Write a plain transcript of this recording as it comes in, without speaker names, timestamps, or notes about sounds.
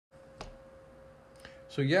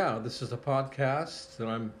So yeah, this is a podcast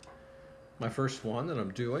that my first one that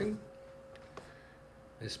I'm doing.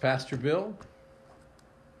 It's Pastor Bill.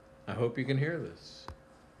 I hope you can hear this.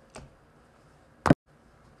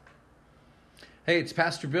 Hey, it's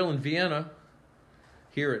Pastor Bill in Vienna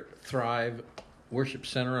here at Thrive Worship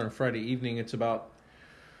Center on a Friday evening. It's about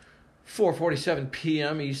 4:47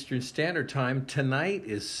 p.m. Eastern Standard Time. Tonight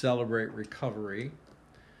is Celebrate Recovery.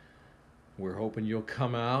 We're hoping you'll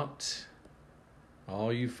come out.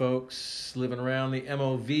 All you folks living around the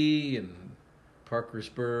MOV and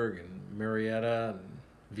Parkersburg and Marietta and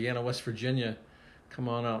Vienna, West Virginia, come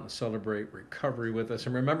on out and celebrate recovery with us.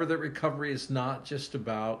 And remember that recovery is not just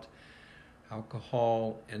about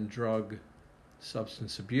alcohol and drug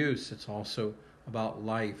substance abuse. It's also about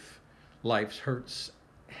life's hurts,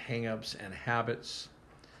 hang-ups, and habits.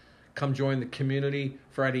 Come join the community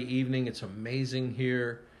Friday evening. It's amazing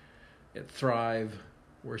here at Thrive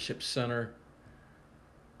Worship Center.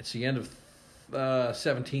 It's the end of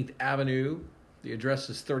 17th Avenue. The address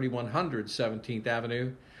is 3100 17th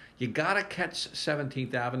Avenue. You gotta catch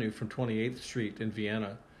 17th Avenue from 28th Street in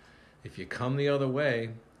Vienna. If you come the other way,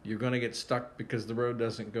 you're gonna get stuck because the road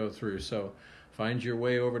doesn't go through. So find your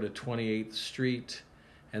way over to 28th Street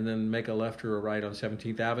and then make a left or a right on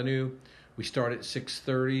 17th Avenue. We start at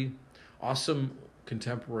 6:30. Awesome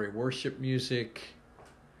contemporary worship music.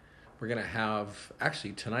 We're going to have,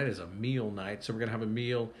 actually tonight is a meal night, so we're going to have a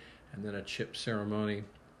meal and then a chip ceremony.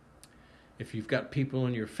 If you've got people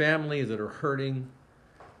in your family that are hurting,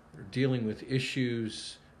 or dealing with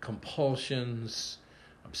issues, compulsions,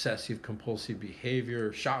 obsessive compulsive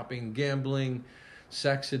behavior, shopping, gambling,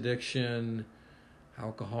 sex addiction,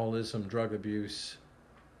 alcoholism, drug abuse,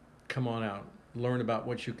 come on out. Learn about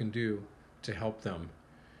what you can do to help them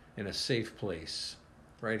in a safe place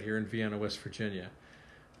right here in Vienna, West Virginia.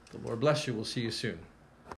 The Lord bless you. We'll see you soon.